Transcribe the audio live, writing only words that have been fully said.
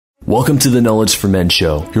Welcome to the Knowledge for Men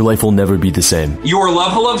show. Your life will never be the same. Your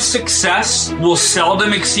level of success will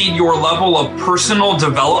seldom exceed your level of personal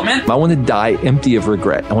development. I want to die empty of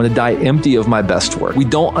regret. I want to die empty of my best work. We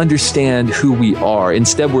don't understand who we are.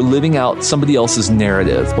 Instead, we're living out somebody else's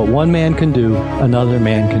narrative. What one man can do, another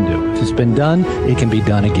man can do. If it's been done, it can be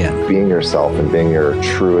done again. Being yourself and being your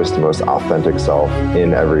truest, most authentic self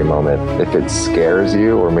in every moment. If it scares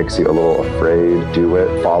you or makes you a little afraid, do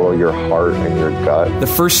it. Follow your heart and your gut. The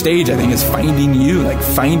first stage, I think, is finding you, like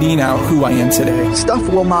finding out who I am today. Stuff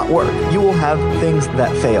will not work. You will have things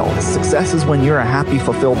that fail. Success is when you're a happy,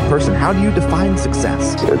 fulfilled person. How do you define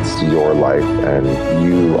success? It's your life, and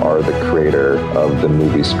you are the creator of the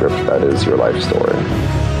movie script that is your life story.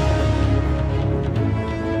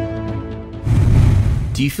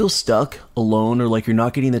 Do you feel stuck, alone, or like you're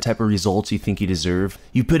not getting the type of results you think you deserve?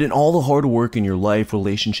 You put in all the hard work in your life,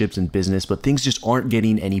 relationships, and business, but things just aren't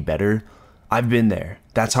getting any better? I've been there.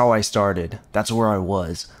 That's how I started. That's where I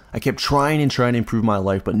was. I kept trying to improve my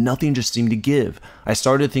life, but nothing just seemed to give. I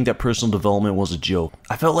started to think that personal development was a joke.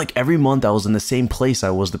 I felt like every month I was in the same place I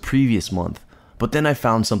was the previous month. But then I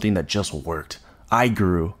found something that just worked. I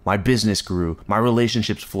grew, my business grew, my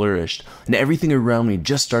relationships flourished, and everything around me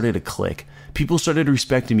just started to click. People started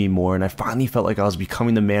respecting me more, and I finally felt like I was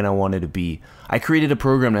becoming the man I wanted to be. I created a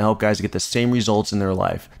program to help guys get the same results in their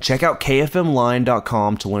life. Check out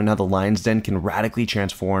kfmline.com to learn how the Lion's Den can radically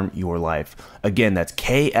transform your life. Again, that's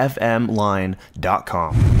kfmline.com.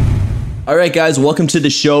 All right, guys, welcome to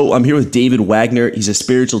the show. I'm here with David Wagner. He's a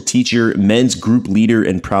spiritual teacher, men's group leader,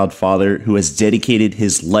 and proud father who has dedicated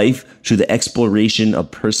his life to the exploration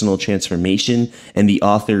of personal transformation and the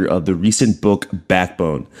author of the recent book,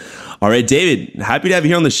 Backbone. All right, David, happy to have you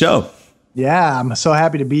here on the show. Yeah, I'm so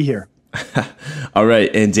happy to be here. All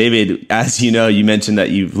right. And David, as you know, you mentioned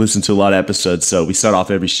that you've listened to a lot of episodes. So we start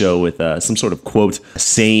off every show with some sort of quote,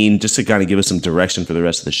 saying, just to kind of give us some direction for the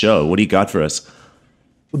rest of the show. What do you got for us?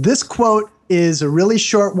 Well, this quote is a really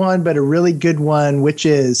short one, but a really good one, which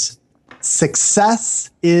is, success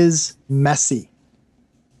is messy.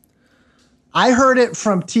 I heard it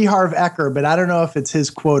from T. Harv Eker, but I don't know if it's his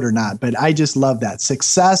quote or not, but I just love that.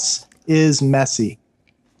 Success is messy.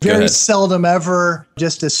 Very seldom ever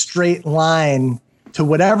just a straight line to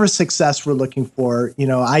whatever success we're looking for. You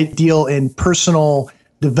know, I deal in personal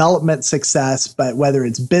development success, but whether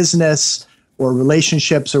it's business or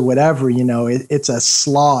relationships or whatever, you know, it's a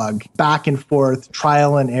slog, back and forth,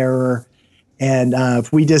 trial and error. And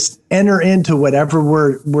if we just enter into whatever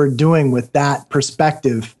we're doing with that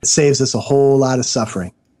perspective, it saves us a whole lot of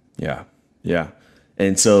suffering. Yeah.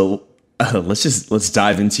 And so let's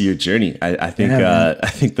dive into your journey. I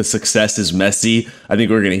think the success is messy. I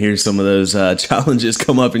think we're going to hear some of those challenges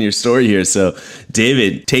come up in your story here. So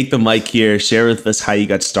David, take the mic here. Share with us how you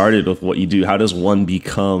got started with what you do. How does one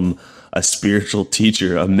become a spiritual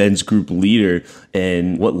teacher, a men's group leader,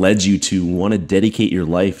 and what led you to want to dedicate your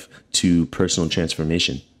life to personal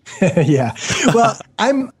transformation? Yeah. Well,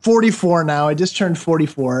 I'm 44 now. I just turned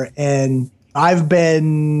 44, and I've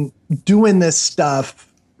been doing this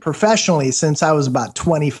stuff professionally since I was about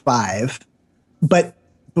 25. But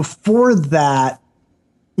before that,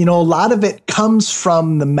 you know, a lot of it comes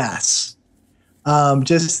from the mess.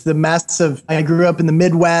 Just the mess of, I grew up in the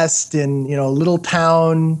Midwest in, you know, a little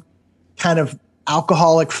town, kind of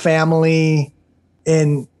alcoholic family.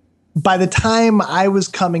 And by the time I was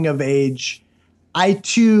coming of age, I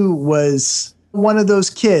too was one of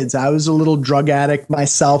those kids. I was a little drug addict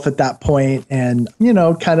myself at that point, and, you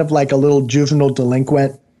know, kind of like a little juvenile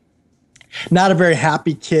delinquent. Not a very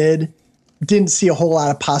happy kid. Didn't see a whole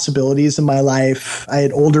lot of possibilities in my life. I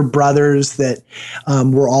had older brothers that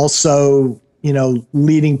were also, you know,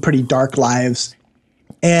 leading pretty dark lives.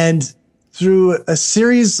 And through a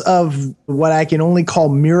series of what I can only call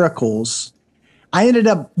miracles, I ended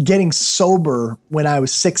up getting sober when I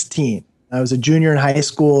was 16. I was a junior in high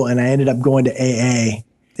school, and I ended up going to AA.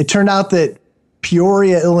 It turned out that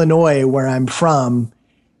Peoria, Illinois, where I'm from,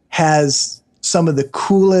 has some of the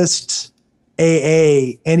coolest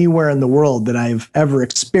AA anywhere in the world that I've ever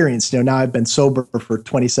experienced. You know, now I've been sober for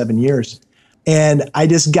 27 years. And I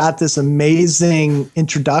just got this amazing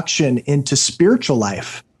introduction into spiritual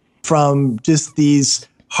life from just these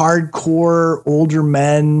hardcore older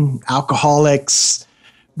men, alcoholics,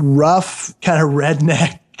 rough kind of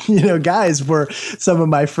redneck, you know, guys were some of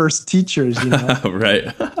my first teachers, you know.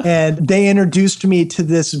 Right. And they introduced me to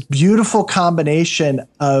this beautiful combination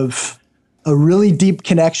of a really deep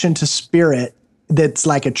connection to spirit that's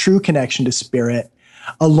like a true connection to spirit,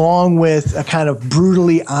 along with a kind of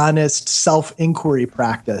brutally honest self-inquiry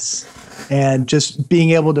practice and just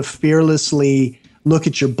being able to fearlessly look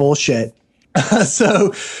at your bullshit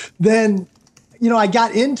So then, I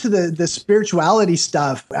got into the spirituality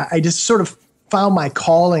stuff. I just sort of found my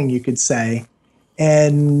calling, you could say.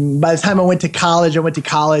 And by the time I went to college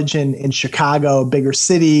in Chicago, a bigger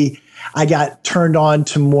city. I got turned on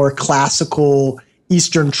to more classical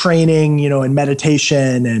Eastern training, and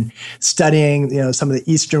meditation and studying, some of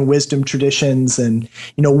the Eastern wisdom traditions, and,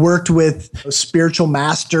 worked with spiritual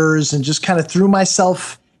masters and just kind of threw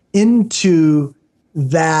myself into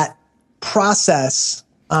that process.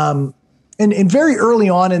 And very early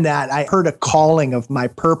on in that, I heard a calling of my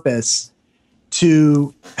purpose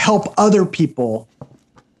to help other people.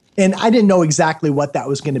 And I didn't know exactly what that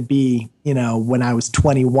was going to be, when I was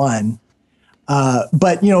 21.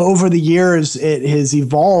 But, over the years, it has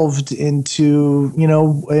evolved into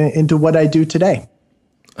what I do today.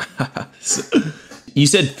 You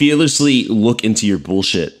said fearlessly look into your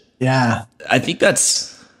bullshit. Yeah. I think that's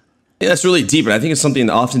really deep. And I think it's something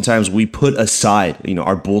that oftentimes we put aside,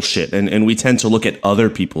 our bullshit, and we tend to look at other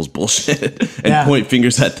people's bullshit and point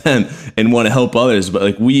fingers at them and want to help others. But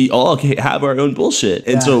like, we all have our own bullshit.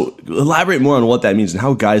 And so elaborate more on what that means and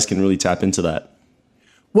how guys can really tap into that.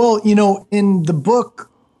 Well, in the book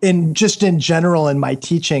and just in general in my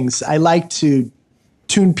teachings, I like to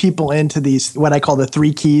tune people into these, what I call the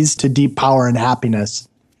 3 keys to deep power and happiness.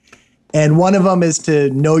 And one of them is to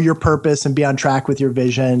know your purpose and be on track with your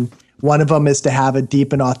vision. One of them is to have a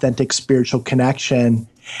deep and authentic spiritual connection.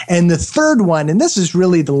 And the third one, and this is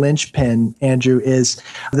really the linchpin, Andrew, is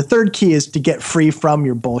the third key is to get free from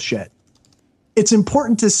your bullshit. It's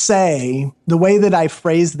important to say the way that I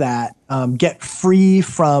phrase that, get free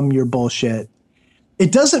from your bullshit.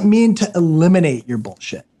 It doesn't mean to eliminate your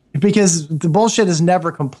bullshit, because the bullshit is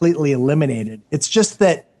never completely eliminated. It's just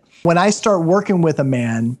that when I start working with a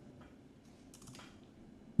man,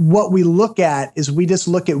 what we look at is we just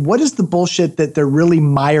look at what is the bullshit that they're really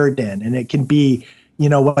mired in. And it can be,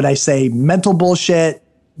 what I say, mental bullshit,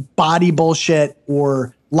 body bullshit,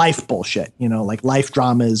 or life bullshit, like life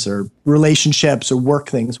dramas or relationships or work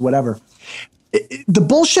things, whatever. The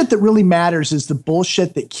bullshit that really matters is the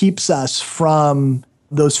bullshit that keeps us from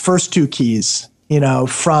those first 2 keys,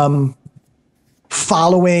 from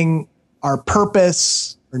following our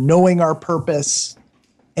purpose or knowing our purpose,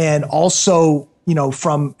 and also,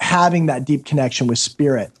 from having that deep connection with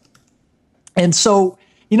spirit. And so,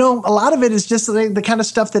 a lot of it is just the kind of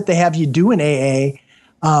stuff that they have you do in AA,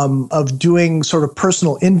 of doing sort of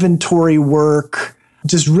personal inventory work,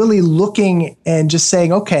 just really looking and just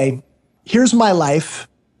saying, okay, here's my life,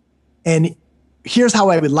 and here's how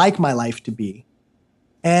I would like my life to be.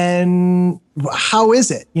 And how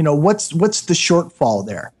is it? What's the shortfall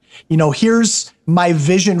there? Here's my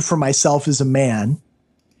vision for myself as a man,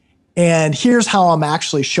 and here's how I'm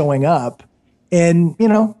actually showing up. And,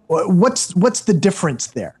 what's the difference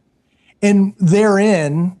there? And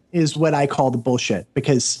therein is what I call the bullshit,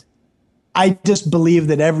 because I just believe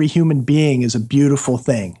that every human being is a beautiful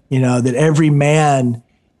thing, that every man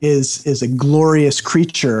is a glorious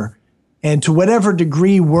creature. And to whatever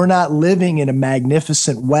degree we're not living in a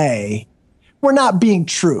magnificent way, we're not being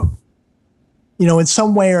true. In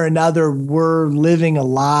some way or another, we're living a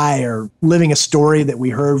lie or living a story that we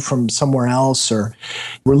heard from somewhere else, or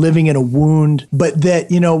we're living in a wound. But that,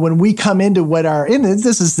 when we come into and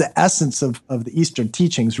this is the essence of the Eastern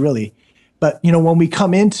teachings, really. But, when we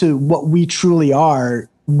come into what we truly are,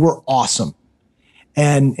 we're awesome.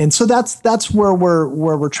 And so that's where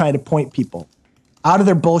we're trying to point people out of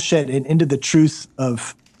their bullshit and into the truth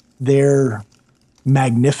of their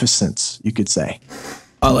magnificence, you could say.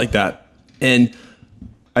 I like that. And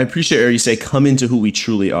I appreciate where you say, come into who we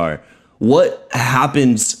truly are. What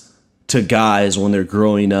happens to guys when they're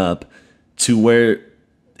growing up to where,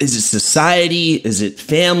 is it society? Is it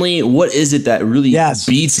family? What is it that really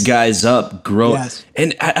beats guys up growing? Yes.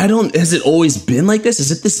 And has it always been like this? Is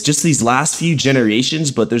it just these last few generations?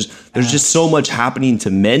 But there's just so much happening to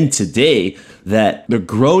men today that they're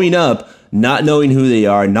growing up, not knowing who they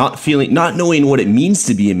are, not knowing what it means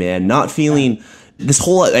to be a man, not feeling this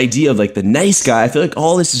whole idea of like the nice guy. I feel like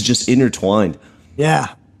all this is just intertwined.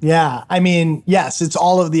 Yeah. Yeah. I mean, yes, it's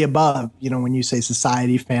all of the above, when you say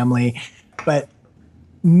society, family, but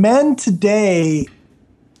men today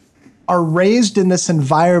are raised in this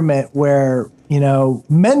environment where,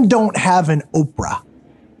 men don't have an Oprah.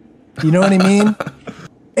 You know what I mean?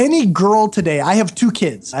 Any girl today, I have 2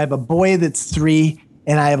 kids. I have a boy that's 3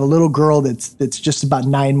 and I have a little girl that's just about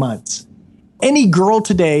 9 months. Any girl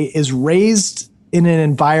today is raised in an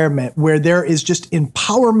environment where there is just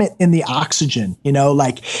empowerment in the oxygen,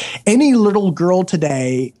 like any little girl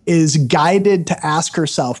today is guided to ask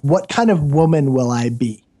herself, what kind of woman will I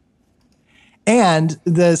be? And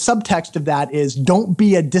the subtext of that is don't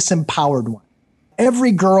be a disempowered one.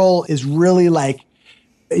 Every girl is really like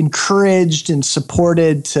encouraged and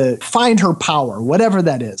supported to find her power, whatever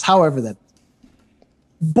that is, however that is.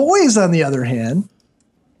 Boys, on the other hand,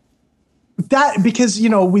 that because, you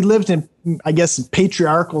know, we lived in, I guess,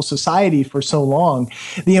 patriarchal society for so long,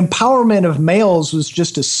 the empowerment of males was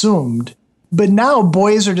just assumed. But now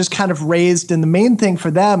boys are just kind of raised, and the main thing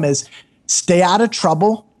for them is stay out of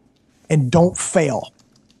trouble and don't fail.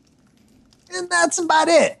 And that's about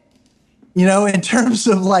it. You know, in terms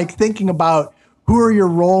of like thinking about who are your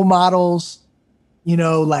role models, you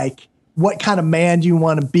know, like what kind of man do you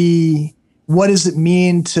want to be? What does it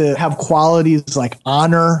mean to have qualities like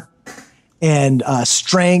honor and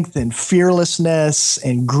strength and fearlessness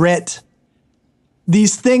and grit?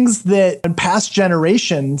 These things that in past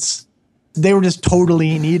generations, they were just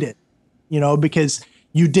totally needed, you know, because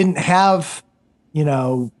you didn't have, you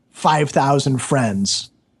know, 5,000 friends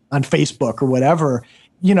on Facebook or whatever.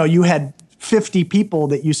 You know, you had 50 people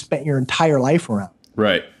that you spent your entire life around.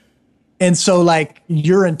 Right. And so like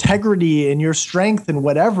your integrity and your strength and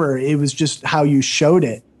whatever, it was just how you showed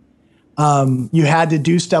it. You had to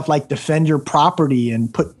do stuff like defend your property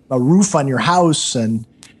and put a roof on your house and,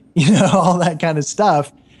 you know, all that kind of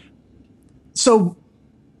stuff. So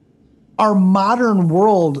our modern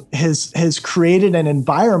world has created an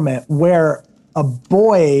environment where a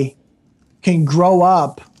boy can grow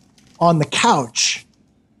up on the couch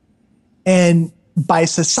and by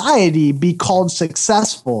society be called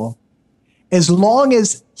successful as long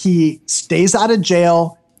as he stays out of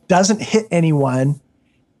jail, doesn't hit anyone,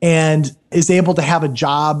 and is able to have a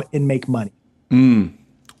job and make money.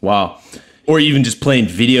 Wow. Or even just playing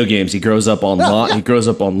video games. He grows up online. Yeah. He grows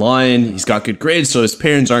up online. He's got good grades, so his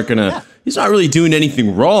parents aren't gonna. Yeah. He's not really doing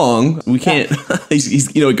anything wrong. We can't. Yeah.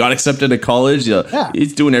 he's you know, got accepted to college.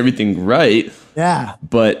 He's doing everything right. Yeah.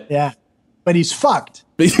 But he's fucked.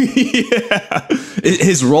 Yeah.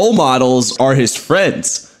 His role models are his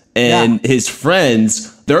friends, and his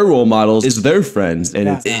friends, their role models is their friends,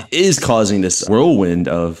 and it is causing this whirlwind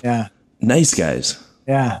of nice guys.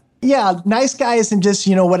 Yeah, nice guys and just,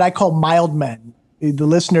 you know, what I call mild men. The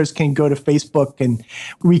listeners can go to Facebook, and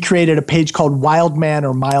we created a page called Wild Man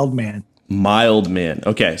or Mild Man. Mild man.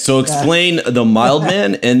 Okay, so explain the mild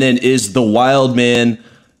man, and then is the wild man,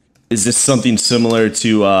 is this something similar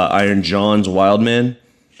to Iron John's Wild Man?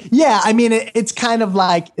 Yeah, I mean, it's kind of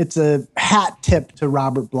like it's a hat tip to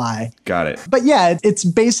Robert Bly. Got it. But yeah, it's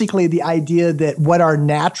basically the idea that what our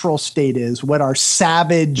natural state is, what our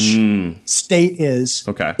savage state is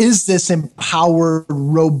this empowered,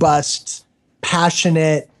 robust,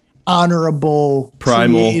 passionate, honorable,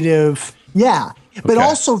 primal, creative. Yeah. But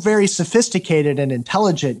also very sophisticated and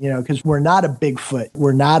intelligent, you know, because we're not a Bigfoot.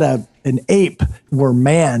 We're not an ape. We're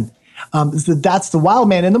man. So that's the wild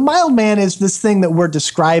man. And the mild man is this thing that we're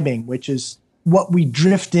describing, which is what we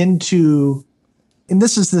drift into. And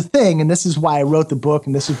this is the thing, and this is why I wrote the book,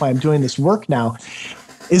 and this is why I'm doing this work now,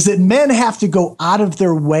 is that men have to go out of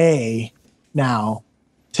their way now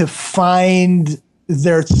to find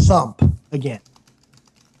their thump again.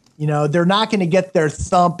 You know, they're not going to get their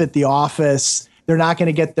thump at the office. They're not going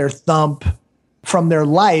to get their thump from their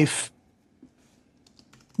life.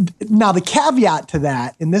 Now, the caveat to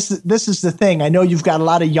that, and this is the thing, I know you've got a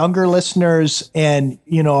lot of younger listeners, and,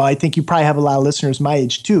 you know, I think you probably have a lot of listeners my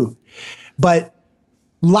age too, but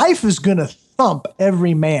life is going to thump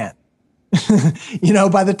every man. You know,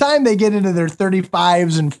 by the time they get into their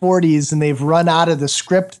 35s and 40s and they've run out of the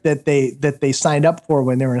script that they signed up for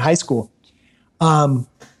when they were in high school,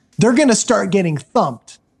 they're going to start getting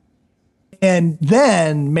thumped. And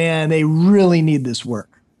then, man, they really need this work.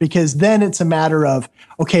 Because then it's a matter of,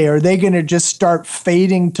 okay, are they going to just start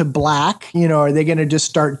fading to black? You know, are they going to just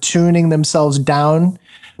start tuning themselves down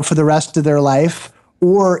for the rest of their life?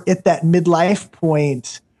 Or at that midlife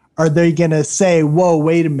point, are they going to say, whoa,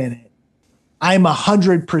 wait a minute, I'm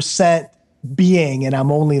 100% being and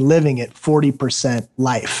I'm only living at 40%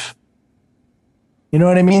 life? You know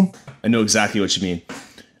what I mean? I know exactly what you mean.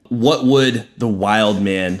 What would the wild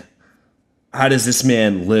man, how does this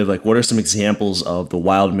man live? Like, what are some examples of the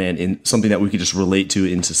wild man in something that we could just relate to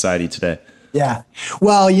in society today? Yeah.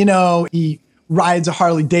 Well, you know, he rides a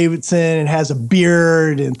Harley Davidson and has a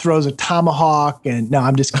beard and throws a tomahawk. And no,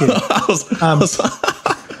 I'm just kidding.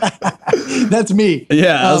 That's me.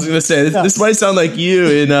 Yeah, I was going to say, this might sound like you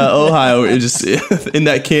in Ohio, just in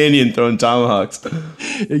that canyon throwing tomahawks.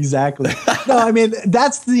 Exactly. No, I mean,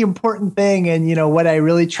 that's the important thing. And, you know, what I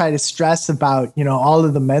really try to stress about, you know, all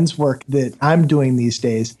of the men's work that I'm doing these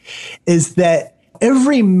days is that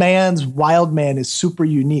every man's wild man is super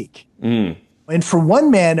unique. And And for one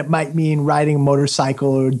man, it might mean riding a motorcycle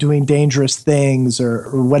or doing dangerous things or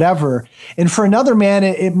whatever. And for another man,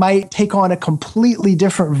 it might take on a completely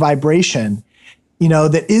different vibration,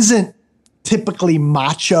 that isn't typically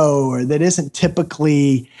macho or that isn't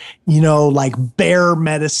typically, like bear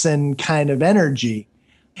medicine kind of energy.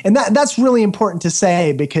 And that's really important to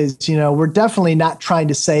say because, we're definitely not trying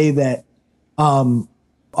to say that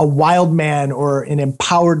a wild man or an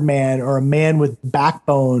empowered man or a man with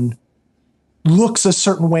backbone looks a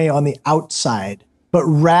certain way on the outside, but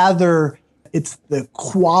rather it's the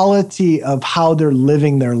quality of how they're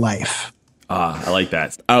living their life. I like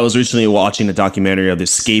that. I was recently watching a documentary of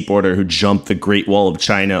this skateboarder who jumped the Great Wall of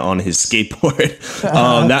China on his skateboard.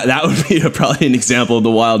 That would be probably an example of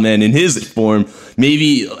the wild man in his form.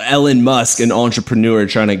 Maybe Elon Musk, an entrepreneur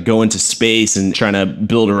trying to go into space and trying to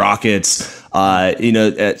build rockets.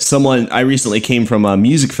 Someone I recently came from a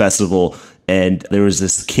music festival. And there was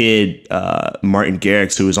this kid, Martin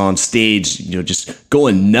Garrix, who was on stage, just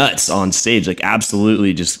going nuts on stage, like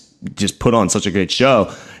absolutely just put on such a great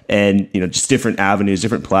show. And, just different avenues,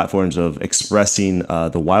 different platforms of expressing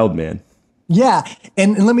the wild man. Yeah.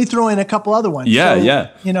 And let me throw in a couple other ones. Yeah.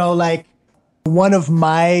 Like one of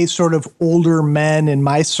my sort of older men in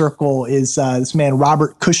my circle is this man,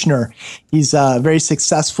 Robert Kushner. He's a very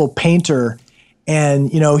successful painter.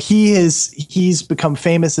 And, he's become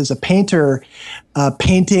famous as a painter,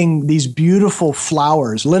 painting these beautiful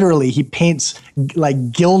flowers. Literally, he paints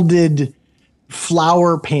like gilded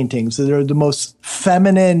flower paintings. They're the most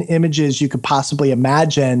feminine images you could possibly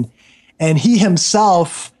imagine. And he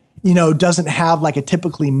himself, doesn't have like a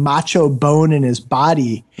typically macho bone in his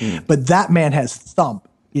body, but that man has thump.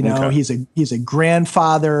 Okay. He's a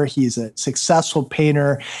grandfather. He's a successful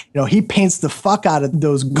painter. He paints the fuck out of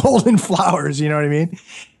those golden flowers. You know what I mean?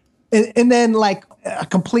 And then like a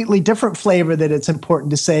completely different flavor that it's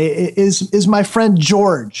important to say is my friend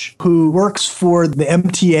George, who works for the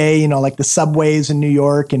MTA, like the subways in New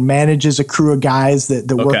York and manages a crew of guys that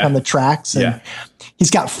work on the tracks. And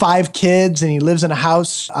he's got 5 kids and he lives in a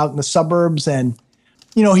house out in the suburbs and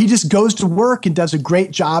he just goes to work and does a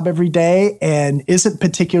great job every day and isn't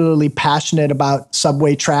particularly passionate about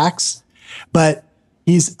subway tracks, but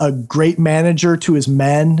he's a great manager to his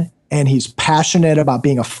men and he's passionate about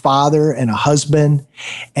being a father and a husband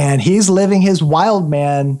and he's living his wild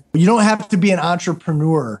man. You don't have to be an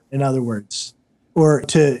entrepreneur, in other words, or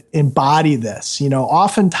to embody this.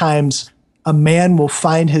 Oftentimes a man will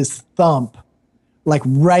find his thump like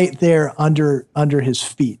right there under his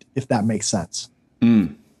feet, if that makes sense.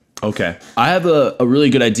 Okay. I have a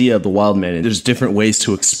really good idea of the wild man. There's different ways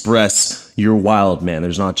to express your wild man.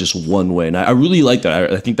 There's not just one way. And I really like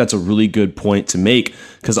that. I think that's a really good point to make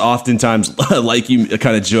because oftentimes, like you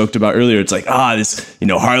kind of joked about earlier, it's like, this,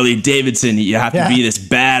 Harley Davidson, you have to be this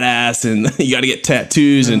badass and you got to get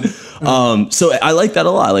tattoos. And so I like that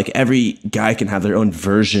a lot. Like every guy can have their own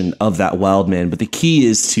version of that wild man. But the key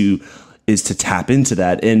is to tap into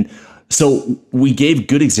that. And so we gave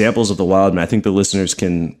good examples of the wild man. I think the listeners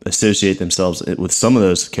can associate themselves with some of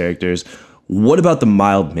those characters. What about the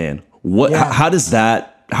mild man? What does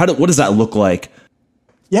that look like?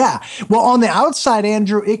 Yeah. Well, on the outside,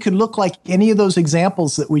 Andrew, it could look like any of those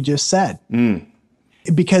examples that we just said.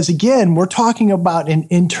 Because again, we're talking about an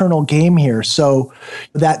internal game here. So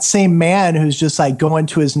that same man who's just like going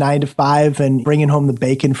to his 9 to 5 and bringing home the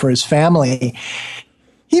bacon for his family,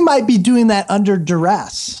 he might be doing that under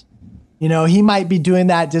duress. He might be doing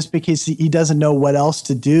that just because he doesn't know what else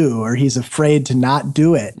to do or he's afraid to not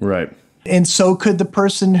do it. Right. And so could the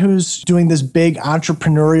person who's doing this big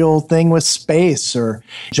entrepreneurial thing with space or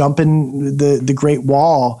jumping the Great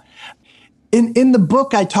Wall. In the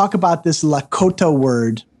book, I talk about this Lakota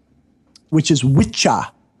word, which is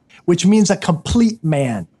wicha, which means a complete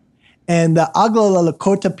man. And the Agla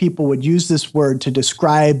Lakota people would use this word to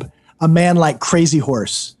describe a man like Crazy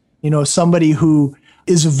Horse, somebody who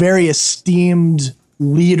is a very esteemed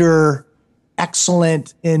leader,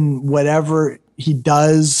 excellent in whatever he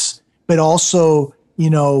does, but also,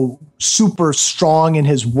 super strong in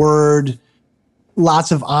his word,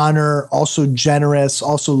 lots of honor, also generous,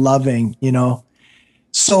 also loving,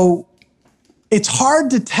 So it's hard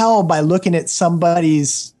to tell by looking at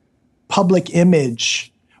somebody's public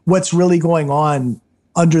image what's really going on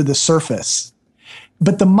under the surface.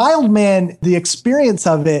 But the mild man, the experience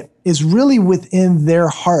of it is really within their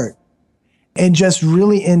heart and just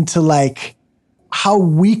really into like how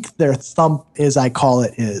weak their thump, as I call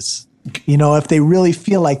it, is. If they really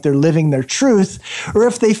feel like they're living their truth or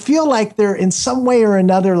if they feel like they're in some way or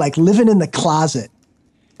another, like living in the closet.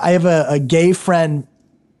 I have a gay friend,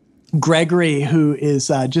 Gregory, who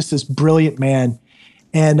is just this brilliant man.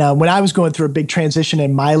 And when I was going through a big transition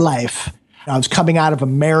in my life, I was coming out of a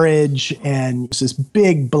marriage and it was this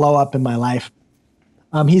big blow up in my life.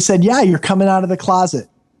 He said, yeah, you're coming out of the closet.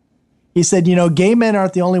 He said, gay men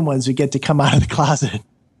aren't the only ones who get to come out of the closet.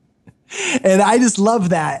 And I just love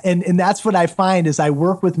that. And that's what I find as I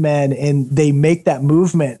work with men and they make that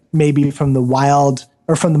movement, maybe from the wild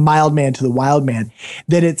or from the mild man to the wild man,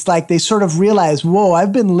 that it's like they sort of realize, whoa,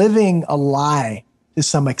 I've been living a lie to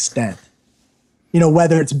some extent.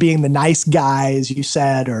 Whether it's being the nice guy, as you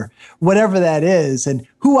said, or whatever that is. And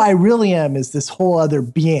who I really am is this whole other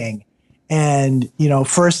being. And,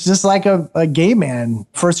 first, just like a gay man,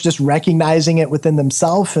 first just recognizing it within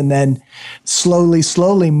themselves and then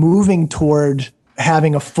slowly moving toward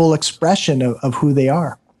having a full expression of who they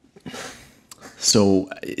are. So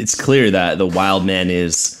it's clear that the wild man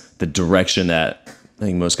is the direction that I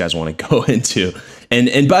think most guys want to go into.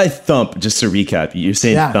 And by thump, just to recap, you're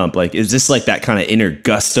saying thump, like, is this like that kind of inner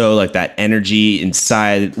gusto, like that energy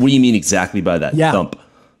inside? What do you mean exactly by that thump?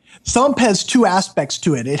 Thump has two aspects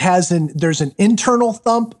to it. There's an internal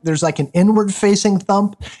thump, there's like an inward facing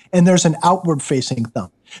thump, and there's an outward facing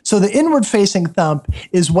thump. So the inward facing thump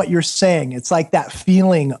is what you're saying. It's like that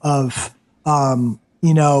feeling of,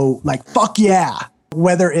 like, fuck yeah,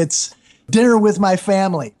 whether it's dinner with my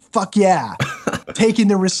family, fuck yeah, taking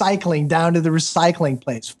the recycling down to the recycling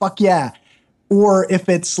place, fuck yeah. Or if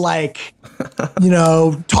it's like,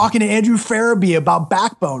 talking to Andrew Farabee about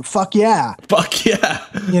Backbone, fuck yeah. Fuck yeah.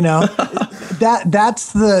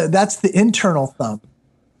 That's the internal thump.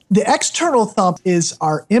 The external thump is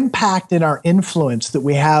our impact and our influence that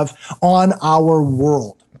we have on our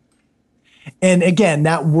world. And again,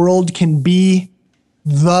 that world can be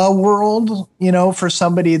the world, for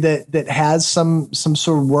somebody that has some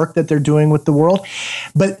sort of work that they're doing with the world.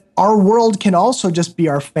 But our world can also just be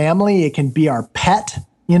our family. It can be our pet,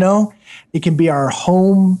 it can be our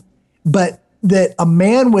home. But that a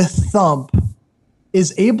man with thump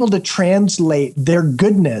is able to translate their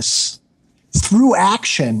goodness through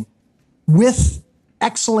action with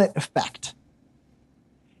excellent effect.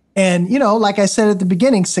 And, like I said at the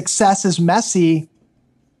beginning, success is messy.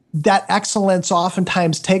 That excellence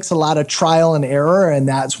oftentimes takes a lot of trial and error, and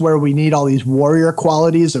that's where we need all these warrior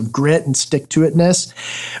qualities of grit and stick-to-itness.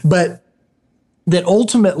 But that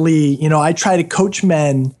ultimately, I try to coach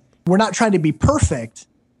men. We're not trying to be perfect,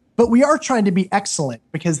 but we are trying to be excellent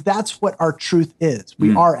because that's what our truth is.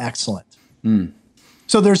 We are excellent.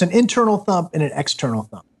 So there's an internal thump and an external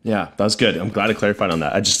thump. Yeah, that was good. I'm glad I clarified on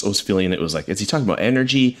that. I just was feeling it was like, is he talking about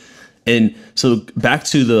energy? And so back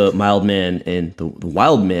to the mild man and the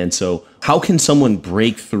wild man. So how can someone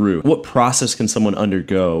break through? What process can someone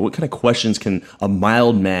undergo? What kind of questions can a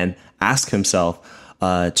mild man ask himself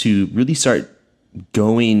to really start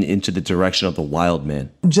going into the direction of the wild man?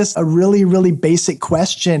 Just a really, really basic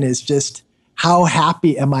question is just, how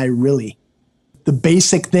happy am I really? The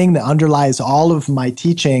basic thing that underlies all of my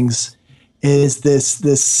teachings is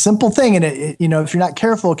this simple thing. And it, if you're not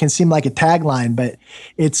careful, it can seem like a tagline, but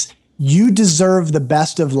it's, you deserve the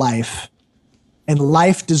best of life, and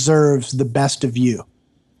life deserves the best of you.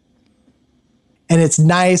 And it's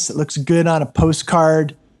nice. It looks good on a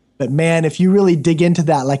postcard. But man, if you really dig into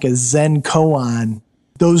that like a Zen koan,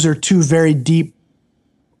 those are two very deep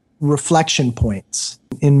reflection points.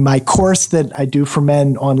 In my course that I do for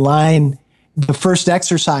men online, the first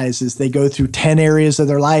exercise is they go through 10 areas of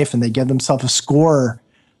their life and they give themselves a score,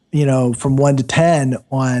 from 1 to 10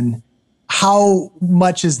 on how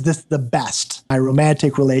much is this the best? My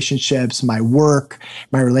romantic relationships, my work,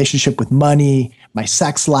 my relationship with money, my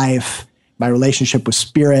sex life, my relationship with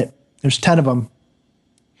spirit. There's 10 of them.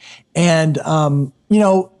 And,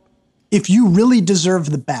 if you really deserve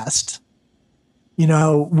the best,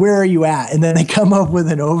 where are you at? And then they come up with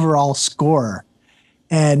an overall score.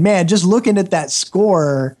 And man, just looking at that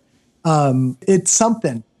score, it's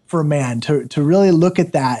something for a man to really look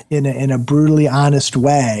at that in a brutally honest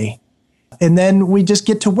way. And then we just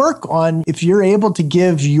get to work on, if you're able to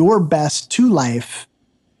give your best to life,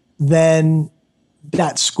 then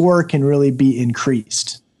that score can really be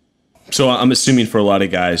increased. So I'm assuming for a lot of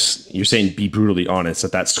guys, you're saying be brutally honest,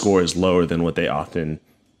 that score is lower than what they often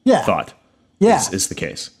thought is the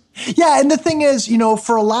case. Yeah. And the thing is,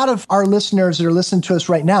 for a lot of our listeners that are listening to us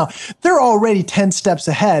right now, they're already 10 steps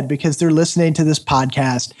ahead because they're listening to this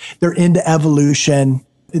podcast. They're into evolution.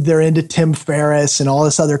 They're into Tim Ferriss and all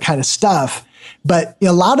this other kind of stuff. But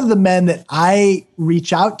a lot of the men that I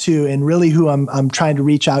reach out to, and really who I'm trying to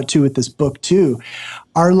reach out to with this book too,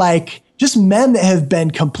 are like just men that have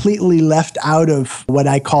been completely left out of what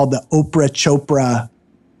I call the Oprah Chopra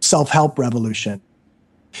self-help revolution.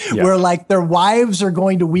 where like their wives are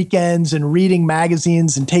going to weekends and reading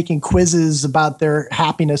magazines and taking quizzes about their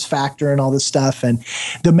happiness factor and all this stuff. And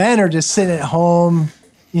the men are just sitting at home,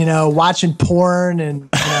 you know, watching porn and,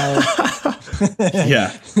 you know,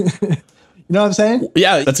 Yeah. you know what I'm saying?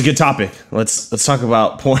 Yeah, that's a good topic. Let's talk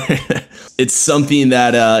about porn. It's something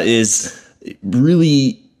that is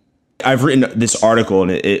really. I've written this article, and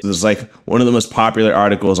it was like one of the most popular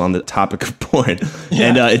articles on the topic of porn. Yeah.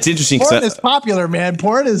 And it's interesting. Porn is popular, man.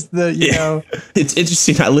 Porn is the, you know. It's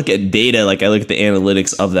interesting. I look at data, like I look at the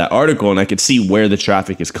analytics of that article, and I could see where the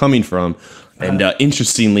traffic is coming from. And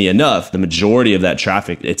interestingly enough, the majority of that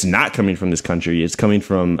traffic, it's not coming from this country. It's coming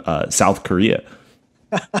from South Korea,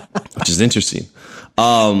 which is interesting.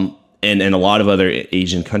 And a lot of other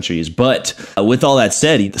Asian countries. But with all that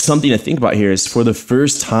said, something to think about here is for the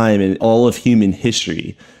first time in all of human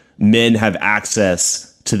history, men have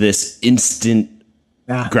access to this instant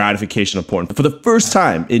gratification of porn. For the first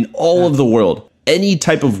time in all of the world, any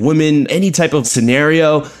type of women, any type of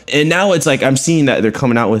scenario. And now it's like I'm seeing that they're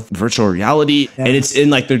coming out with virtual reality and it's in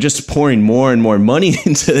like they're just pouring more and more money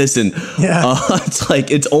into this. And it's like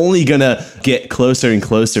it's only going to get closer and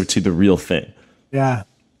closer to the real thing. Yeah.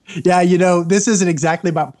 Yeah, you know, this isn't exactly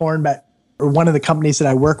about porn, but one of the companies that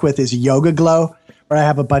I work with is Yoga Glow, where I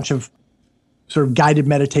have a bunch of sort of guided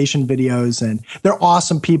meditation videos, and they're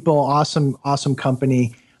awesome people, awesome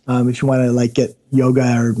company. If you want to like get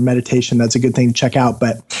yoga or meditation, that's a good thing to check out.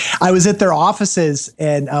 But I was at their offices,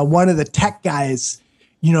 and one of the tech guys,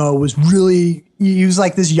 you know, he was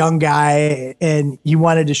like this young guy, and he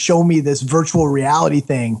wanted to show me this virtual reality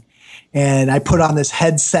thing. And I put on this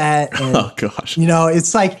headset and, oh gosh, you know,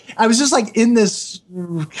 it's like, I was just like in this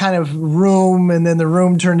kind of room, and then the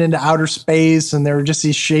room turned into outer space, and there were just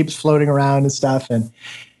these shapes floating around and stuff.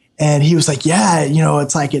 And he was like, yeah, you know,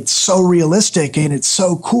 it's like, it's so realistic and it's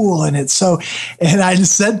so cool. And I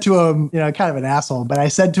just said to him, you know, kind of an asshole, but I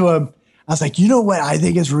said to him, I was like, you know what I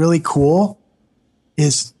think is really cool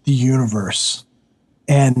is the universe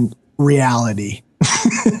and reality.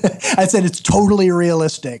 I said, it's totally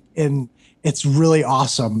realistic and it's really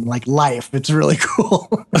awesome. Like life, it's really cool.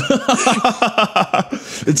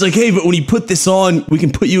 It's like, hey, but when you put this on, we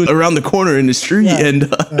can put you around the corner in the street and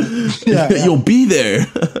you'll be there.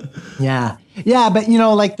 Yeah. But you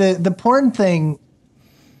know, like the porn thing,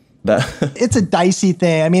 it's a dicey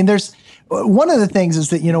thing. I mean, one of the things is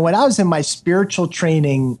that, you know, when I was in my spiritual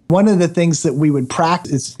training, one of the things that we would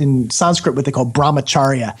practice in Sanskrit, what they call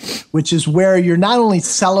brahmacharya, which is where you're not only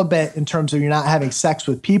celibate in terms of you're not having sex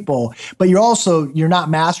with people, but you're not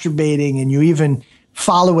masturbating, and you even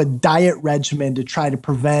follow a diet regimen to try to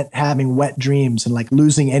prevent having wet dreams and like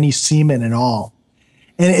losing any semen at all.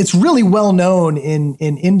 And it's really well known in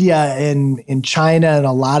India and in China and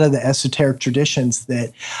a lot of the esoteric traditions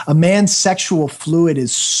that a man's sexual fluid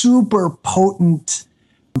is super potent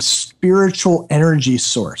spiritual energy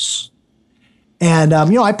source. And,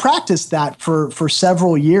 you know, I practiced that for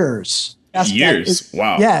several years.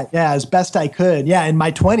 Wow. Yeah, as best I could. Yeah, in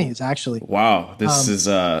my 20s, actually. Wow, this is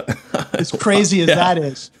as crazy as that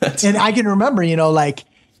is. And I can remember, you know, like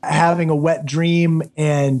having a wet dream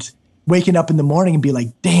and waking up in the morning and be like,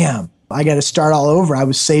 damn, I got to start all over. I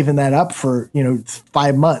was saving that up for, you know,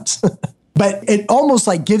 5 months. But it almost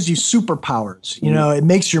like gives you superpowers. You know, it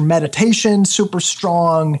makes your meditation super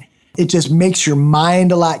strong. It just makes your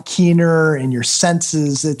mind a lot keener and your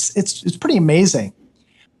senses. It's pretty amazing.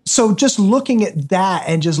 So just looking at that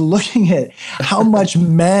and just looking at how much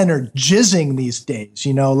men are jizzing these days,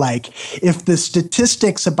 you know, like if the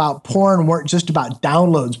statistics about porn weren't just about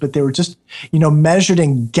downloads, but they were just, you know, measured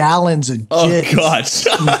in gallons of jizz. Oh, God.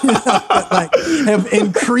 You know, like have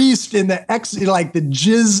increased in the the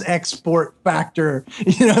jizz export factor,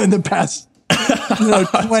 you know, in the past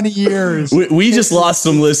 20 years. We just lost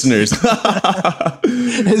some listeners.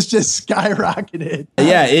 It's just skyrocketed.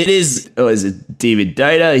 Yeah, it is. Oh, is it David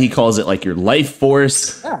Deida? He calls it like your life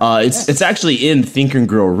force. It's actually in Think and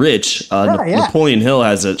Grow Rich. Napoleon Hill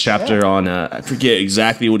has a chapter on, I forget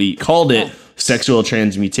exactly what he called it, sexual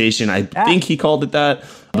transmutation. I think he called it that.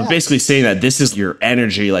 But basically saying that this is your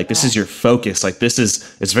energy, like this is your focus, like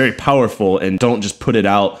it's very powerful, and don't just put it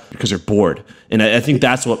out because you're bored. And I think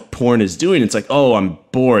that's what porn is doing. It's like, oh, I'm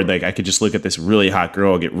bored. Like I could just look at this really hot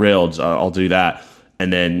girl, get railed. I'll do that.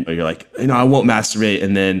 And then you're like, you know, I won't masturbate.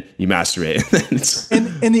 And then you masturbate.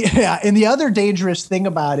 And the other dangerous thing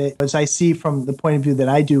about it, as I see from the point of view that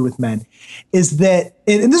I do with men, is that,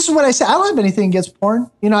 and this is what I say, I don't have anything against porn.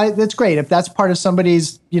 You know, that's great. If that's part of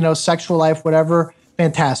somebody's, you know, sexual life, whatever,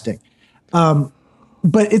 fantastic.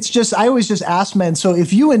 But it's just, I always just ask men, so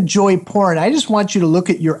if you enjoy porn, I just want you to look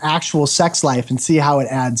at your actual sex life and see how it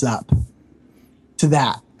adds up to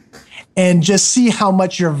that and just see how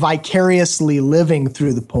much you're vicariously living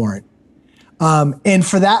through the porn. And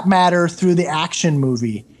for that matter, through the action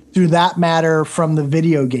movie, through that matter from the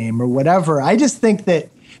video game or whatever. I just think that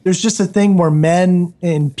there's just a thing where men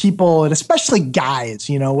and people, and especially guys,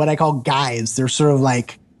 you know, what I call guys, they're sort of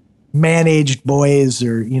like man-aged boys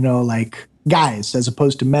or, you know, like guys as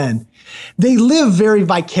opposed to men. They live very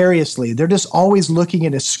vicariously. They're just always looking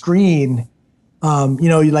at a screen. You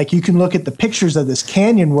know, like you can look at the pictures of this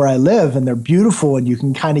canyon where I live and they're beautiful and you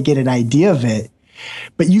can kind of get an idea of it.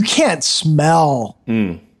 But you can't smell,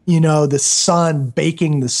 you know, the sun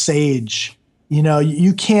baking the sage. You know,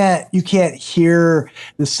 you can't hear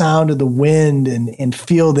the sound of the wind and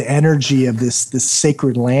feel the energy of this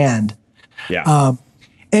sacred land. Yeah.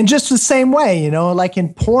 And just the same way, you know, like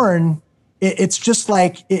in porn, it's just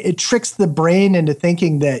like it tricks the brain into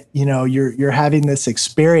thinking that, you know, you're having this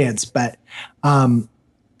experience. But,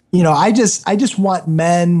 you know, I just want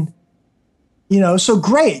men, you know, so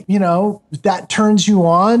great, you know, that turns you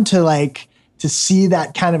on to see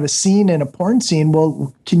that kind of a scene in a porn scene.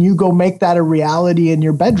 Well, can you go make that a reality in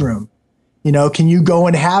your bedroom? You know, can you go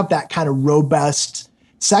and have that kind of robust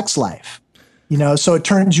sex life? You know, so it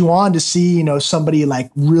turns you on to see, you know, somebody like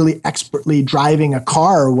really expertly driving a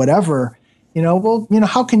car or whatever, you know, well, you know,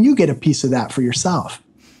 how can you get a piece of that for yourself?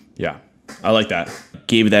 Yeah, I like that.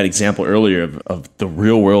 Gave that example earlier of the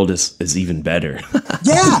real world is even better.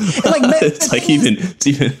 Yeah. Like, it's even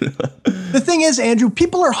the thing is, Andrew,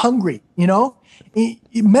 people are hungry, you know,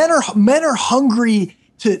 men are hungry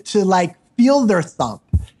to like feel their thump.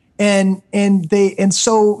 And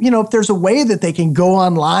so, you know, if there's a way that they can go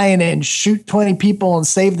online and shoot 20 people and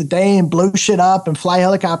save the day and blow shit up and fly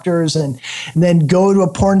helicopters and then go to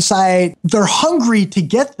a porn site, they're hungry to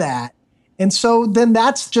get that. And so then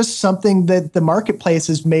that's just something that the marketplace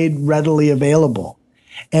has made readily available.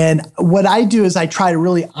 And what I do is I try to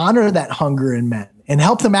really honor that hunger in men and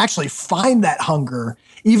help them actually find that hunger,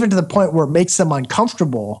 even to the point where it makes them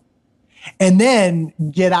uncomfortable, and then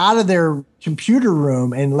get out of their computer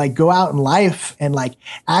room and like go out in life and like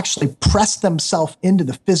actually press themselves into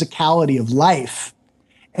the physicality of life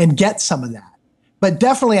and get some of that. But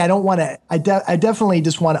definitely, I don't want to, I definitely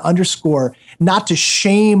just want to underscore not to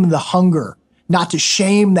shame the hunger, not to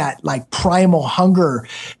shame that like primal hunger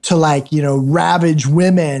to like, you know, ravage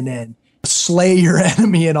women and slay your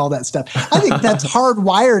enemy and all that stuff. I think that's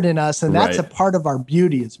hardwired in us. And that's a part of our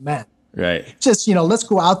beauty as men. Right. Just, you know, let's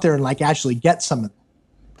go out there and like actually get some of that.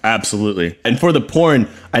 Absolutely. And for the porn,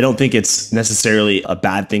 I don't think it's necessarily a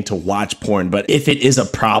bad thing to watch porn, but if it is a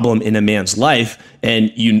problem in a man's life,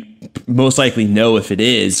 and you most likely know if it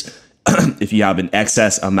is, if you have an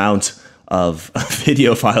excess amount of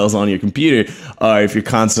video files on your computer, or if you're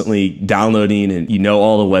constantly downloading and you know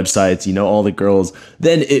all the websites, you know all the girls,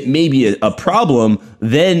 then it may be a problem.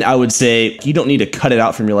 Then I would say you don't need to cut it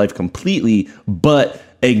out from your life completely, but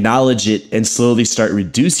acknowledge it and slowly start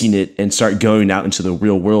reducing it and start going out into the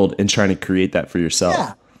real world and trying to create that for yourself.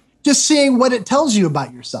 Yeah. Just seeing what it tells you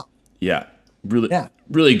about yourself. Yeah.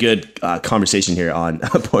 Really good conversation here on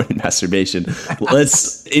porn and masturbation.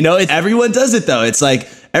 Let's, you know, everyone does it though. It's like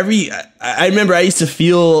I remember I used to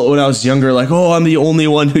feel when I was younger, like, oh, I'm the only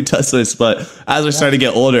one who does this. But as I started to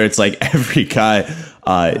get older, it's like every guy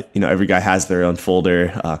has their own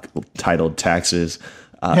folder titled taxes.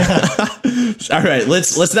 All right,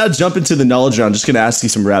 let's now jump into the knowledge round. I'm just going to ask you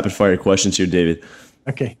some rapid fire questions here, David.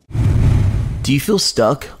 Okay. Do you feel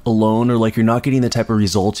stuck, alone, or like you're not getting the type of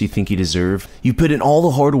results you think you deserve? You put in all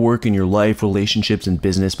the hard work in your life, relationships, and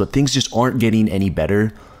business, but things just aren't getting any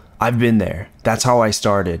better? I've been there. That's how I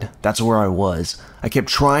started. That's where I was. I kept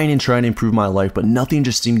trying to improve my life, but nothing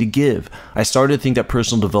just seemed to give. I started to think that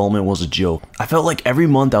personal development was a joke. I felt like every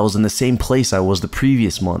month I was in the same place I was the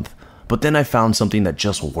previous month. But then I found something that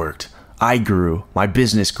just worked. I grew, my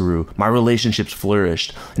business grew, my relationships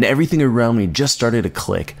flourished, and everything around me just started to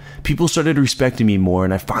click. People started respecting me more,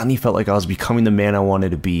 and I finally felt like I was becoming the man I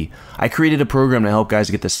wanted to be. I created a program to help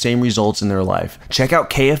guys get the same results in their life. Check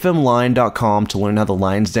out kfmline.com to learn how the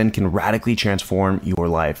Lion's Den can radically transform your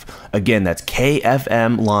life. Again, that's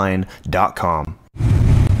kfmline.com.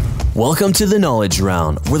 Welcome to the Knowledge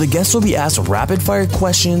Round, where the guests will be asked rapid-fire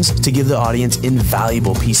questions to give the audience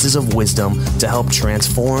invaluable pieces of wisdom to help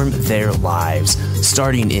transform their lives.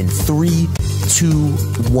 Starting in 3, 2,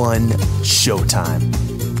 1,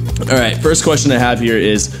 showtime. All right, first question I have here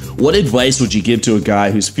is, what advice would you give to a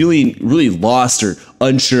guy who's feeling really lost or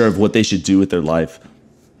unsure of what they should do with their life?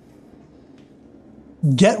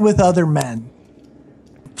 Get with other men.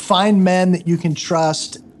 Find men that you can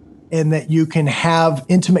trust and that you can have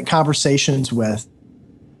intimate conversations with.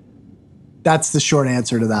 That's the short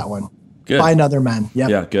answer to that one. find other men. Yep.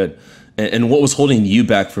 Yeah, good. And what was holding you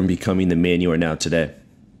back from becoming the man you are now today?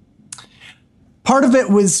 Part of it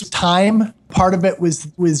was time. Part of it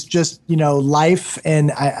was just, life.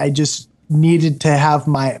 And I just needed to have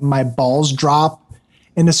my balls drop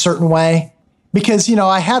in a certain way because,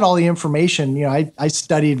 I had all the information. I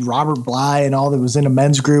studied Robert Bly and all that was in a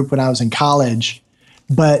men's group when I was in college.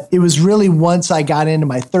 But it was really once I got into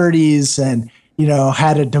my 30s and,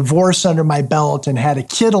 had a divorce under my belt and had a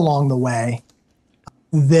kid along the way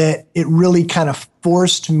that it really kind of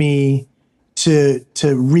forced me to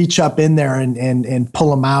reach up in there and pull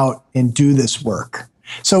them out and do this work.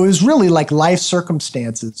 So it was really like life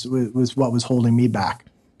circumstances was what was holding me back.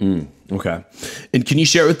 Okay. And can you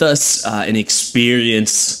share with us an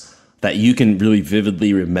experience that you can really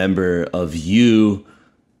vividly remember of you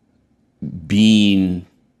being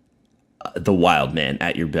the wild man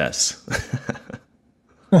at your best?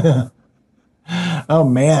 Oh,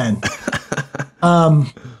 man.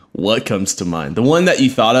 What comes to mind? The one that you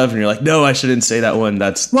thought of and you're like, no, I shouldn't say that one.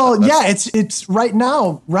 It's right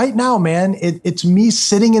now, man. It's me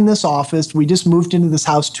sitting in this office. We just moved into this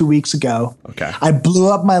house 2 weeks ago. Okay. I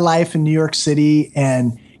blew up my life in New York City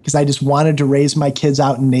and because I just wanted to raise my kids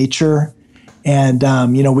out in nature. And,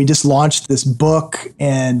 we just launched this book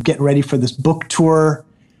and getting ready for this book tour.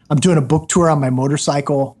 I'm doing a book tour on my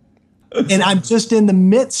motorcycle. And I'm just in the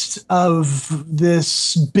midst of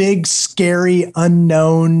this big, scary,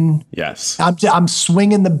 unknown. Yes. I'm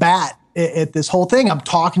swinging the bat at this whole thing. I'm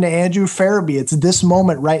talking to Andrew Farabee. It's this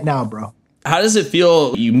moment right now, bro. How does it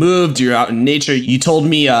feel? You moved, you're out in nature. You told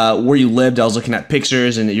me where you lived. I was looking at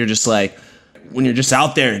pictures and you're just like, when you're just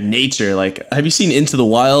out there in nature, like, have you seen Into the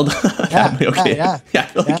Wild? Yeah, okay. yeah. I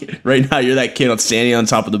feel like right now you're that kid standing on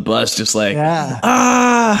top of the bus, just like,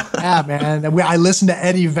 Yeah, man. I listen to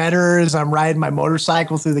Eddie Vedder as I'm riding my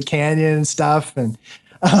motorcycle through the canyon and stuff. And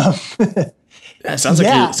sounds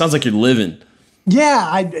like you're living. Yeah,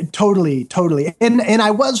 I totally. And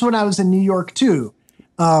I was when I was in New York too.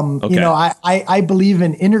 Okay. I believe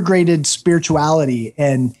in integrated spirituality.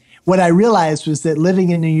 And what I realized was that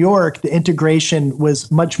living in New York, the integration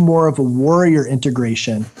was much more of a warrior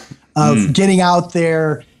integration of getting out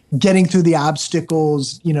there, getting through the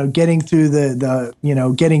obstacles, getting through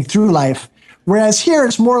getting through life. Whereas here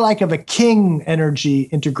it's more like of a king energy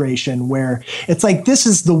integration where it's like, this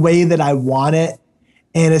is the way that I want it.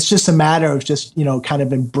 And it's just a matter of just, kind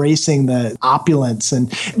of embracing the opulence.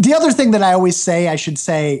 And the other thing that I should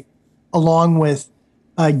say, along with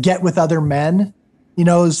get with other men,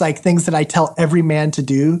 is like things that I tell every man to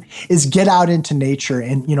do is get out into nature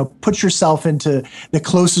and, put yourself into the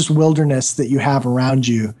closest wilderness that you have around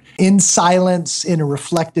you in silence, in a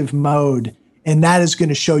reflective mode. And that is going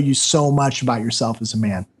to show you so much about yourself as a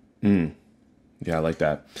man. Yeah, I like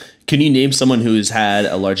that. Can you name someone who has had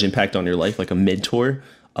a large impact on your life, like a mentor?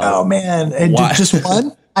 Oh, man. And just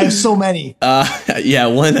one? I have so many. Yeah,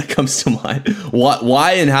 one that comes to mind.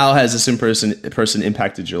 Why and how has this person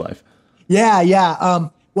impacted your life? Yeah.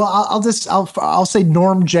 Well, I'll say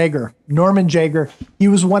Norman Jaeger. He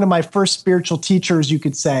was one of my first spiritual teachers, you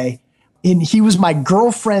could say. And he was my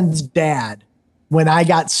girlfriend's dad when I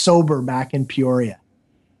got sober back in Peoria.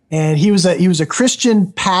 And he was a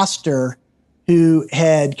Christian pastor who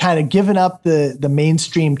had kind of given up the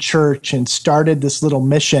mainstream church and started this little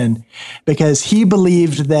mission because he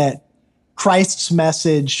believed that Christ's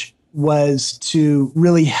message was to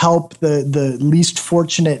really help the least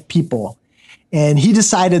fortunate people. And he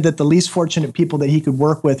decided that the least fortunate people that he could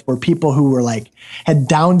work with were people who were had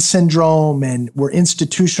Down syndrome and were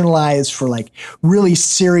institutionalized for really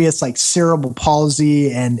serious cerebral palsy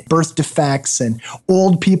and birth defects and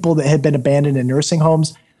old people that had been abandoned in nursing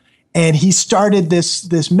homes. And he started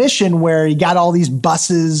this mission where he got all these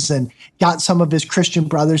buses and got some of his Christian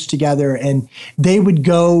brothers together, and they would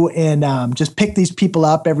go and just pick these people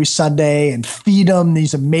up every Sunday and feed them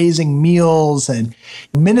these amazing meals and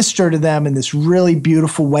minister to them in this really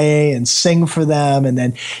beautiful way and sing for them and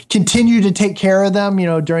then continue to take care of them,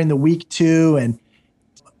 during the week too. And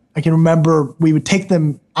I can remember we would take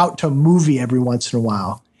them out to a movie every once in a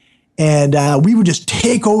while, and we would just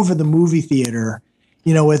take over the movie theater,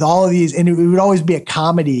 with all of these, and it would always be a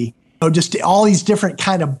comedy, just all these different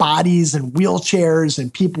kind of bodies and wheelchairs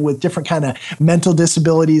and people with different kind of mental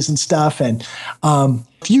disabilities and stuff. And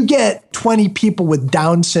if you get 20 people with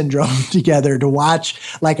Down syndrome together to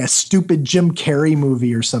watch a stupid Jim Carrey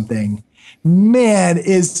movie or something, man,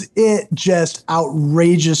 is it just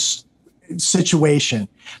outrageous situation.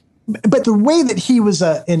 But the way that he was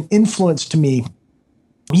an influence to me,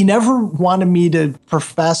 he never wanted me to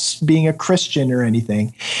profess being a Christian or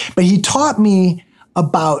anything, but he taught me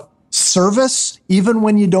about service, even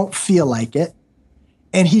when you don't feel like it.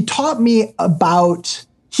 And he taught me about,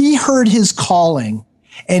 he heard his calling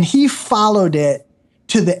and he followed it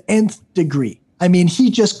to the nth degree. I mean,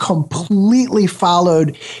 he just completely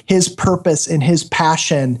followed his purpose and his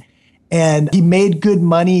passion, and he made good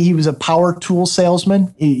money. He was a power tool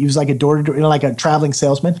salesman. He was like a door-to-door, like a traveling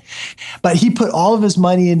salesman. But he put all of his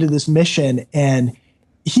money into this mission, and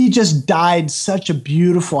he just died such a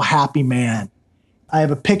beautiful, happy man. I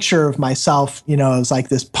have a picture of myself, it was like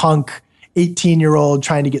this punk 18-year-old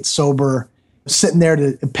trying to get sober, sitting there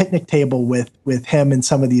at a picnic table with him and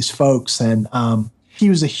some of these folks. And he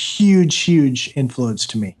was a huge, huge influence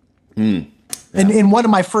to me. And one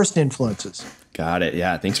of my first influences. Got it.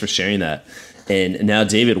 Yeah. Thanks for sharing that. And now,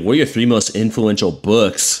 David, what are your 3 most influential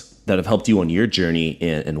books that have helped you on your journey,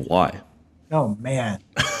 and why? Oh, man.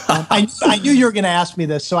 I knew you were going to ask me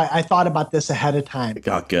this, so I thought about this ahead of time.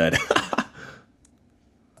 Oh, good.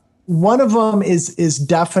 One of them is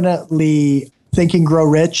definitely Think and Grow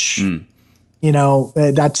Rich.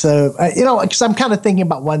 That's because I'm kind of thinking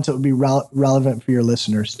about ones that would be relevant for your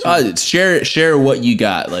listeners too. Share what you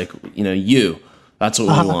got. Like, that's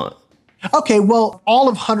what we want. Okay. Well, all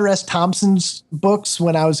of Hunter S. Thompson's books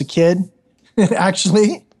when I was a kid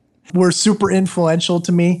actually were super influential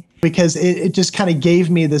to me, because it just kind of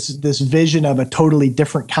gave me this vision of a totally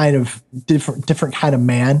different kind of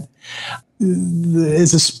man.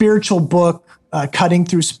 Is a spiritual book, Cutting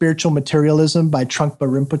Through Spiritual Materialism by Trungpa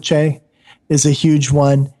Rinpoche is a huge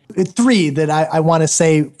one. 3 that I want to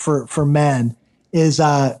say for men is,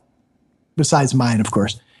 besides mine, of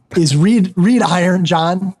course, is read Iron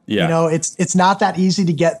John. Yeah. It's not that easy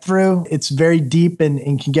to get through. It's very deep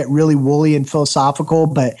and can get really woolly and philosophical,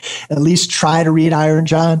 but at least try to read Iron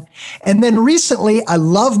John. And then recently, I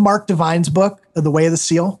love Mark Devine's book, The Way of the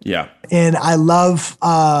Seal. Yeah. And I love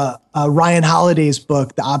Ryan Holiday's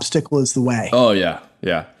book, The Obstacle is the Way. Oh, yeah.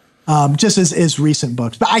 Yeah. Just as recent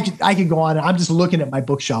books. But I could go on. I'm just looking at my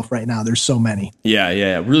bookshelf right now. There's so many.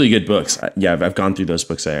 Yeah. Really good books. I've gone through those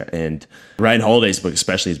books there. And Ryan Holiday's book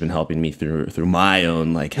especially has been helping me through my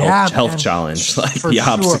own health challenge. Like the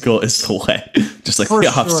obstacle is the way. Just like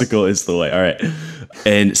the obstacle is the way. All right.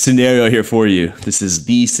 And scenario here for you. This is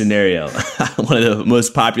the scenario. One of the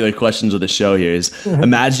most popular questions of the show here is,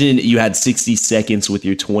 imagine you had 60 seconds with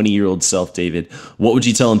your 20-year-old self, David. What would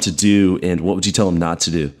you tell him to do, and what would you tell him not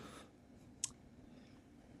to do?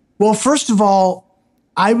 Well, first of all,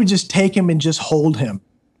 I would just take him and just hold him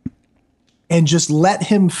and just let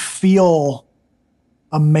him feel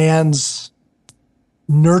a man's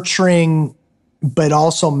nurturing, but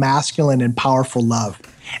also masculine and powerful love.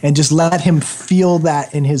 And just let him feel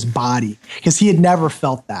that in his body, because he had never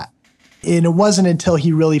felt that. And it wasn't until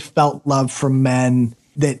he really felt love from men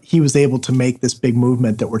that he was able to make this big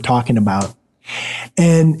movement that we're talking about.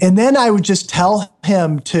 And then I would just tell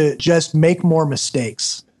him to just make more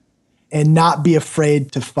mistakes and not be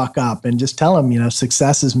afraid to fuck up, and just tell him,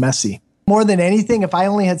 success is messy. More than anything, if I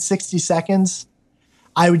only had 60 seconds,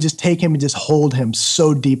 I would just take him and just hold him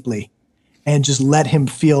so deeply and just let him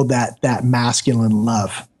feel that masculine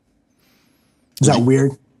love. Is that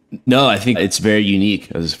weird? No, I think it's very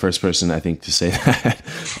unique as the first person, I think, to say that.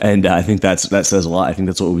 And I think that says a lot. I think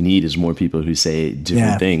that's what we need, is more people who say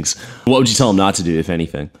different things. What would you tell him not to do, if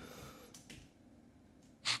anything?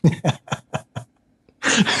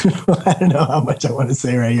 I don't know how much I want to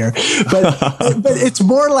say right here, but it's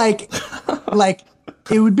more like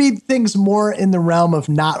it would be things more in the realm of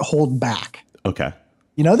not hold back. Okay.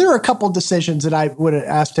 There are a couple of decisions that I would have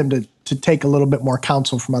asked him to take a little bit more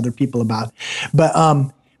counsel from other people about,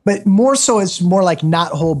 but more so it's more like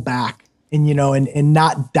not hold back and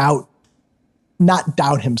not doubt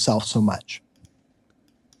himself so much.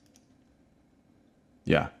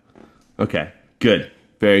 Yeah. Okay. Good.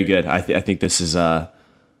 Very good. I think this is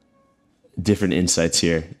different insights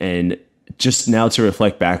here. And just now to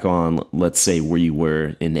reflect back on, let's say, where you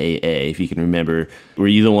were in AA, if you can remember, were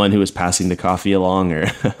you the one who was passing the coffee along, or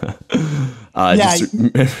just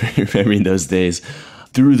remembering those days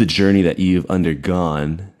through the journey that you've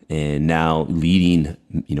undergone, and now leading,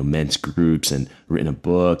 men's groups and written a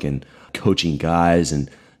book and coaching guys and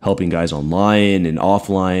helping guys online and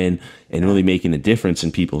offline, and really making a difference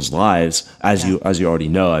in people's lives, as you already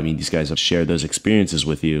know. I mean, these guys have shared those experiences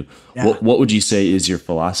with you. Yeah. What would you say is your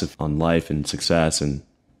philosophy on life and success? And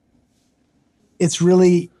it's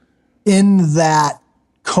really in that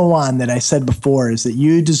koan that I said before, is that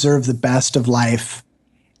you deserve the best of life,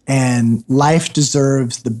 and life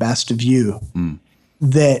deserves the best of you.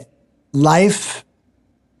 That life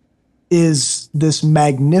is this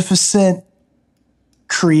magnificent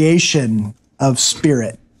creation of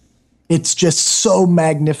spirit. It's just so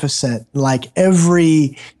magnificent. Like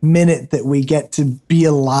every minute that we get to be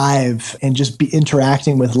alive and just be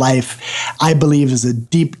interacting with life, I believe is a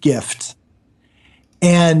deep gift.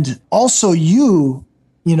 And also you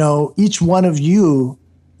know, each one of you,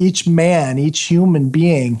 each man, each human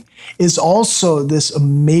being is also this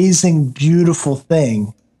amazing, beautiful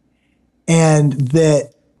thing. And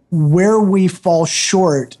that where we fall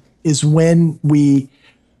short is when we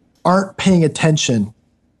aren't paying attention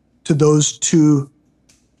to those two,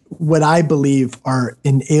 what I believe are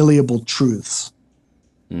inalienable truths.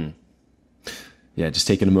 Yeah, just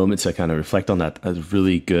taking a moment to kind of reflect on that. A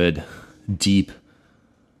really good, deep.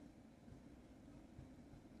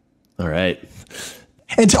 All right.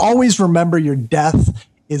 And to always remember your death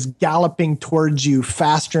is galloping towards you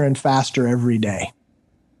faster and faster every day.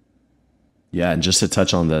 Yeah, and just to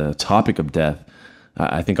touch on the topic of death,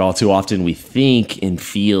 I think all too often we think and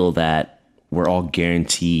feel that we're all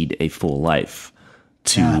guaranteed a full life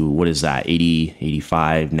to, what is that, 80,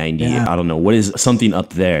 85, 90, I don't know. What is something up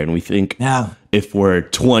there? And we think if we're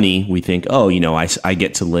 20, we think, oh, you know, I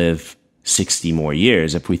get to live 60 more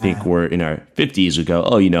years. If we think we're in our 50s, we go,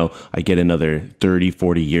 oh, you know, I get another 30,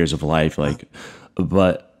 40 years of life.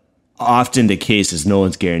 But often the case is no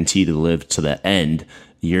one's guaranteed to live to the end.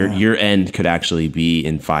 Your end could actually be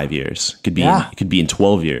in 5 years. It could be in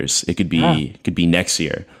 12 years. It could be next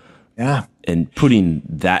year. Yeah. And putting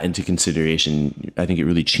that into consideration, I think it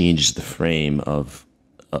really changes the frame of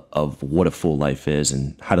what a full life is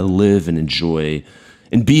and how to live and enjoy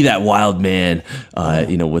and be that wild man,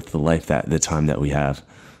 you know, with the time that we have.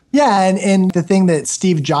 Yeah, and the thing that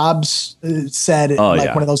Steve Jobs said,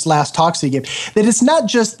 one of those last talks he gave, that it's not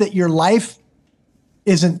just that your life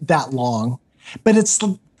isn't that long, but it's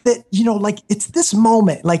that, you know, like it's this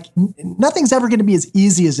moment, like nothing's ever going to be as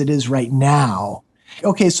easy as it is right now.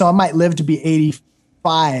 Okay, so I might live to be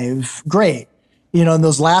 85, great. You know, and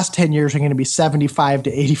those last 10 years are going to be 75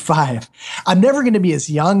 to 85. I'm never going to be as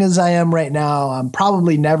young as I am right now. I'm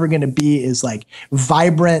probably never going to be as like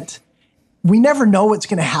vibrant. We never know what's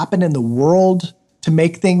going to happen in the world to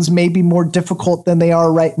make things maybe more difficult than they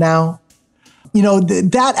are right now. You know,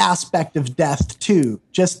 that aspect of death too,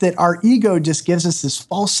 just that our ego just gives us this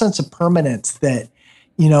false sense of permanence that,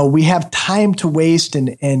 you know, we have time to waste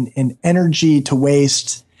and energy to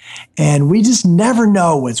waste. And we just never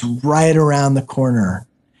know what's right around the corner.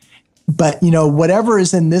 But, you know, whatever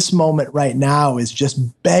is in this moment right now is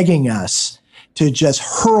just begging us to just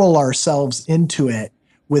hurl ourselves into it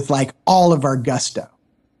with like all of our gusto.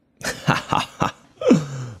 I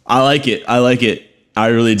like it. I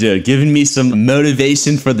really do. Giving me some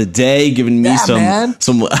motivation for the day, giving me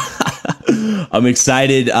some I'm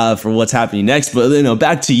excited for what's happening next. But, you know,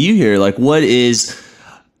 back to you here. Like, what is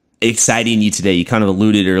exciting you today? You kind of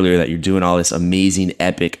alluded earlier that you're doing all this amazing,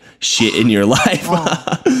 epic shit in your life.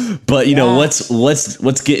 But, you know,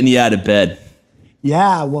 what's getting you out of bed?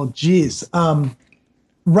 Yeah, well, geez.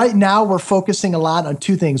 Right now, we're focusing a lot on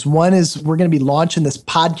two things. One is we're going to be launching this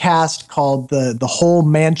podcast called the Whole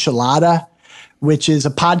Manchilada, which is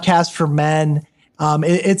a podcast for men.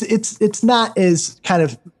 It's not as kind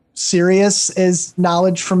of serious as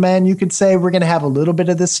Knowledge for Men, you could say. We're going to have a little bit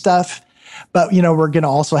of this stuff, but, you know, we're going to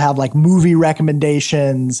also have like movie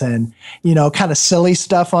recommendations and, you know, kind of silly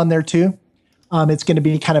stuff on there too. It's going to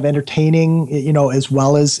be kind of entertaining, you know, as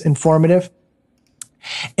well as informative.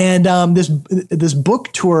 And this book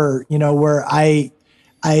tour, you know, where I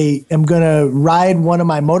am going to ride one of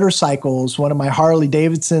my motorcycles, one of my Harley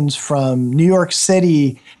Davidsons from New York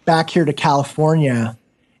City back here to California.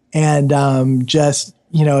 And just,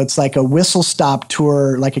 you know, it's like a whistle stop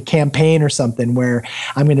tour, like a campaign or something, where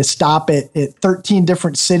I'm going to stop at 13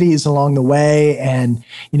 different cities along the way and,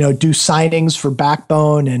 you know, do signings for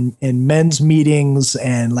Backbone and men's meetings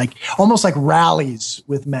and like almost like rallies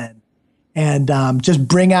with men. And just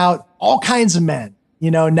bring out all kinds of men,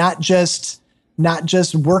 you know, not just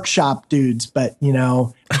workshop dudes, but, you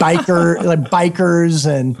know, bikers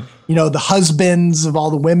and, you know, the husbands of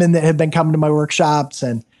all the women that have been coming to my workshops.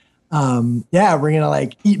 And we're going to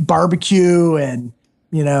like eat barbecue and,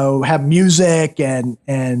 you know, have music and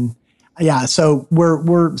so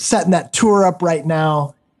we're setting that tour up right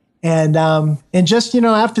now. And just, you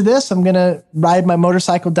know, after this, I'm going to ride my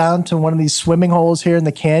motorcycle down to one of these swimming holes here in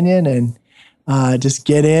the canyon and just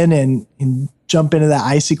get in and jump into that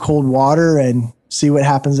icy cold water and see what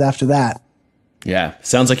happens after that. Yeah.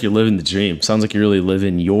 Sounds like you're living the dream. Sounds like you're really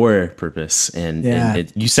living your purpose. And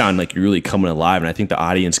you sound like you're really coming alive. And I think the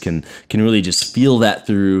audience can really just feel that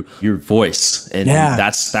through your voice. And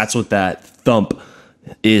that's what that thump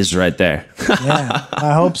is right there. Yeah,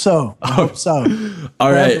 I hope so.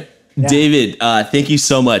 All right. Yeah. David, thank you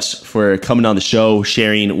so much for coming on the show,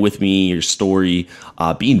 sharing with me your story,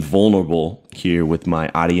 being vulnerable here with my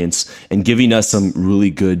audience, and giving us some really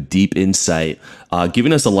good, deep insight,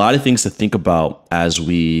 giving us a lot of things to think about as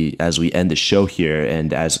we end the show here,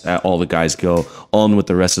 and as all the guys go on with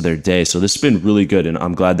the rest of their day. So this has been really good, and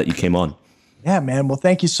I'm glad that you came on. Yeah, man. Well,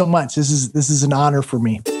 thank you so much. This is an honor for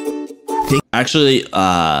me. Actually,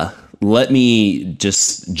 let me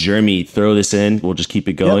just, Jeremy, throw this in. We'll just keep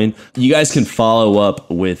it going. Yep. You guys can follow up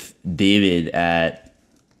with David at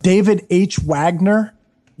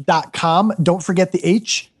davidhwagner.com. Don't forget the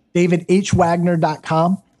H,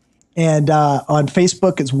 davidhwagner.com. And on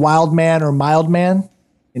Facebook, it's Wildman or Mildman.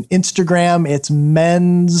 And Instagram, it's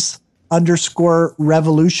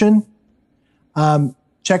men's_revolution.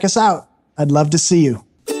 Check us out. I'd love to see you.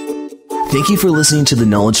 Thank you for listening to the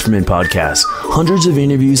Knowledge for Men podcast. Hundreds of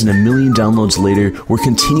interviews and 1 million downloads later, we're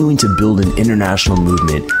continuing to build an international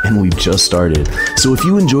movement, and we've just started. So if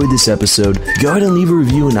you enjoyed this episode, go ahead and leave a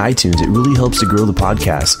review in iTunes. It really helps to grow the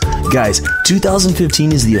podcast. Guys,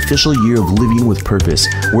 2015 is the official year of living with purpose,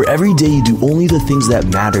 where every day you do only the things that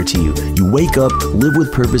matter to you. You wake up, live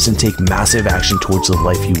with purpose, and take massive action towards the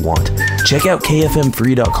life you want. Check out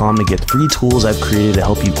kfmfree.com to get free tools I've created to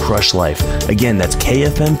help you crush life. Again, that's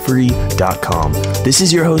kfmfree.com. This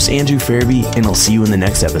is your host, Andrew Fairby, and I'll see you in the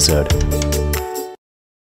next episode.